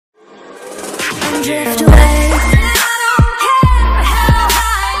drift away.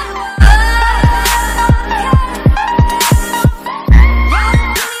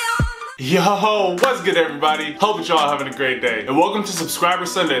 Yo, what's good everybody? Hope that y'all are having a great day. And welcome to Subscriber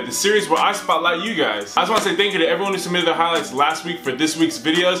Sunday, the series where I spotlight you guys. I just want to say thank you to everyone who submitted their highlights last week for this week's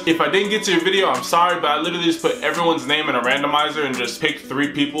videos. If I didn't get to your video, I'm sorry, but I literally just put everyone's name in a randomizer and just picked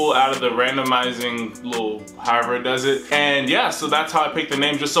 3 people out of the randomizing little, however it does it. And yeah, so that's how I picked the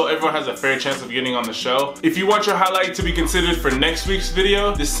name, just so everyone has a fair chance of getting on the show. If you want your highlight to be considered for next week's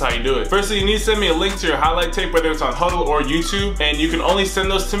video, this is how you do it. Firstly, you need to send me a link to your highlight tape, whether it's on Huddle or YouTube, and you can only send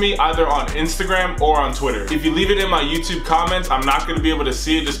those to me either on Instagram or on Twitter. If you leave it in my YouTube comments, I'm not going to be able to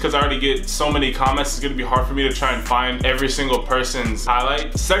see it just because I already get so many comments. It's going to be hard for me to try and find every single person's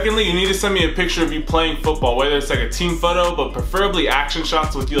highlight. Secondly, you need to send me a picture of you playing football, whether it's like a team photo, but preferably action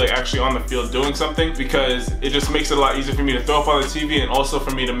shots with you like actually on the field doing something, because it just makes it a lot easier for me to throw up on the TV and also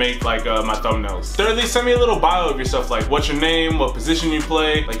for me to make like my thumbnails. Thirdly, send me a little bio of yourself, like what's your name, what position you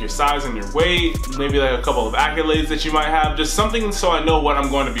play, like your size and your weight, maybe like a couple of accolades that you might have, just something so I know what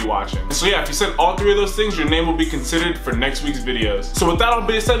I'm going to be watching. So yeah, if you send all 3 of those things, your name will be considered for next week's videos. So with that all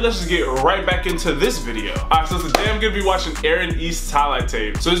being said, let's just get right back into this video. Alright, so today I'm gonna be watching Eren East's highlight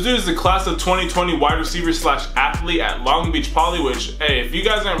tape. So this dude is the class of 2020 wide receiver slash athlete at Long Beach Poly, which, hey, if you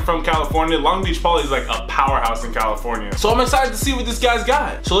guys aren't from California, Long Beach Poly is like a powerhouse in California. So I'm excited to see what this guy's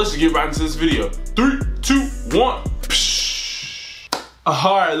got. So let's just get right into this video. 3, 2, 1.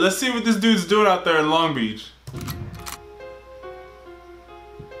 Alright, let's see what this dude's doing out there in Long Beach.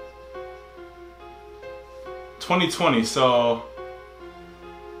 So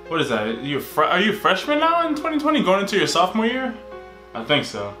what is that? Are you a freshman now in 2020, going into your sophomore year? I think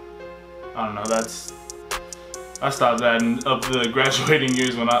so. I don't know. I stopped adding up the graduating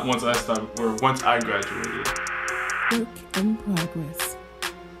years once I graduated. Work in progress.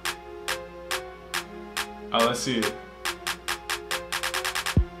 Oh, let's see it.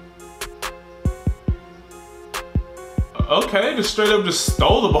 Okay, just straight up just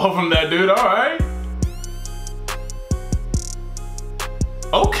stole the ball from that dude. All right.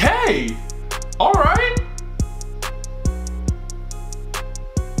 Okay, all right.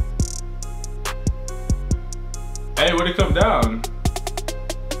 Hey, where'd it come down?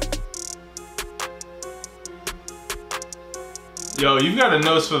 Yo, you've got a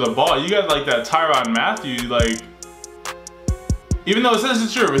nose for the ball. You got like that Tyrann Mathieu, like, even though it says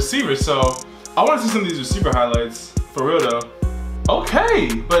that you're a receiver, so I want to see some of these receiver highlights, for real though. Okay,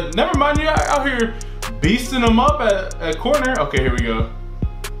 but never mind, you out here beasting them up at corner. Okay, here we go.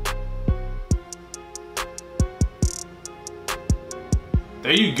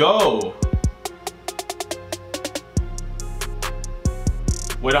 There you go.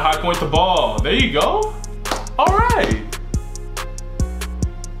 Way to high point the ball. There you go. All right.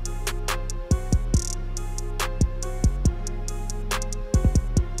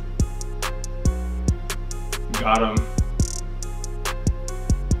 Got him.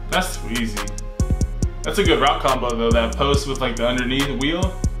 That's too easy. That's a good route combo though, that post with like the underneath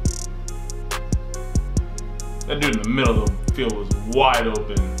wheel. That dude in the middle of the field was wide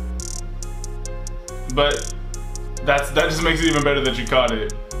open. But that just makes it even better that you caught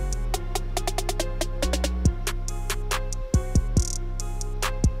it.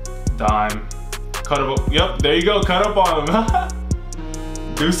 Dime. Cut up. Yep, there you go. Cut up on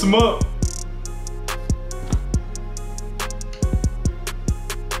him. Deuce him up.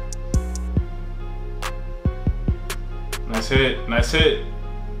 Nice hit. Nice hit.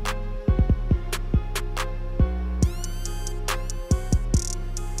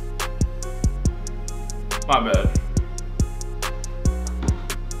 My bad.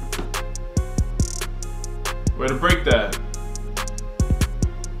 Way to break that.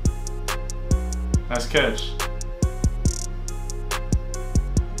 Nice catch.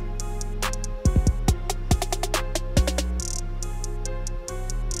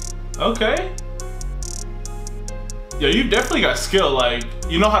 Okay. Yo, you definitely got skill. Like,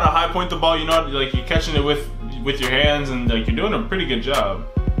 you know how to high point the ball. You know, like you're catching it with your hands, and like you're doing a pretty good job.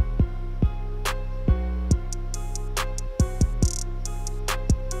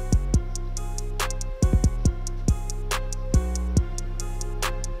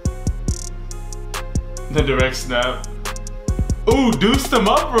 The direct snap. Ooh, deuced him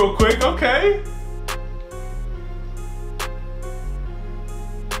up real quick. Okay.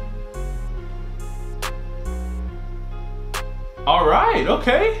 All right.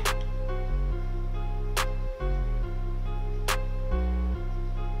 Okay.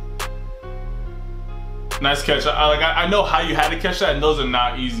 Nice catch. I know how you had to catch that, and those are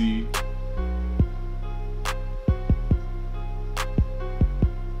not easy.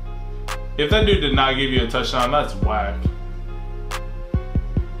 If that dude did not give you a touchdown, that's whack.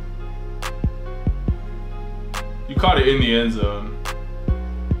 You caught it in the end zone.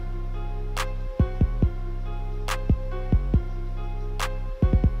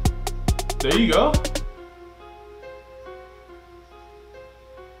 There you go.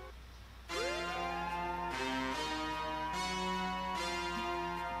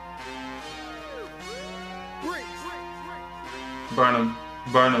 Burn him.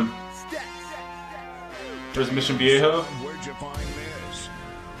 Burn him. Where's Mission Viejo? Where'd you find this?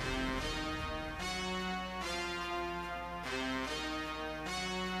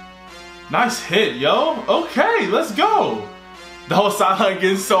 Nice hit, yo. Okay, let's go. The whole sideline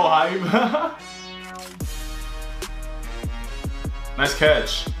getting so hype. Nice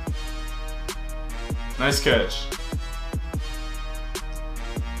catch. Nice catch.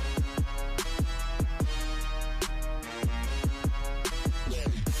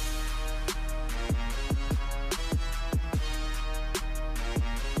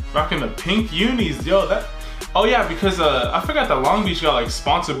 Rocking the pink unis, yo. That. Oh yeah, because I forgot that Long Beach got like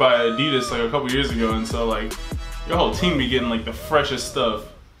sponsored by Adidas like a couple years ago, and so like your whole team be getting like the freshest stuff.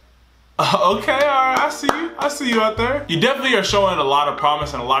 Okay, alright, I see you. I see you out there. You definitely are showing a lot of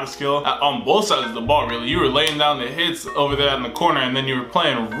promise and a lot of skill on both sides of the ball, really. You were laying down the hits over there in the corner, and then you were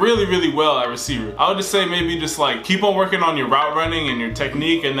playing really, really well at receiver. I would just say maybe just like keep on working on your route running and your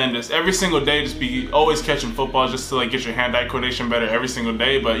technique, and then just every single day just be always catching footballs just to like get your hand-eye coordination better every single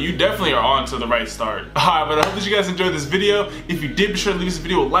day. But you definitely are on to the right start. Alright, but I hope that you guys enjoyed this video. If you did, be sure to leave this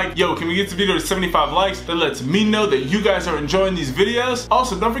video a like. Yo, can we get this video to 75 likes? That lets me know that you guys are enjoying these videos.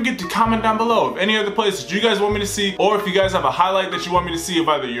 Also, don't forget to comment down below if any other plays that you guys want me to see, or if you guys have a highlight that you want me to see of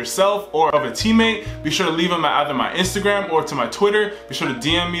either yourself or of a teammate. Be sure to leave them at either my Instagram or to my Twitter. Be sure to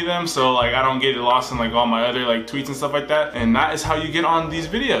DM me them so like I don't get it lost in like all my other like tweets and stuff like that. And that is how you get on these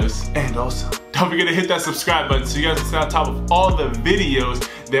videos. And also, don't forget to hit that subscribe button so you guys can stay on top of all the videos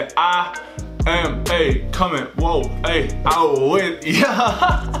that I am coming. Whoa, out with.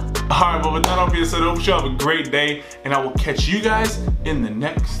 Yeah. Alright, but with that all being said, I hope you have a great day, and I will catch you guys in the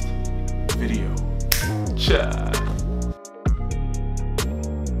next video. Ciao.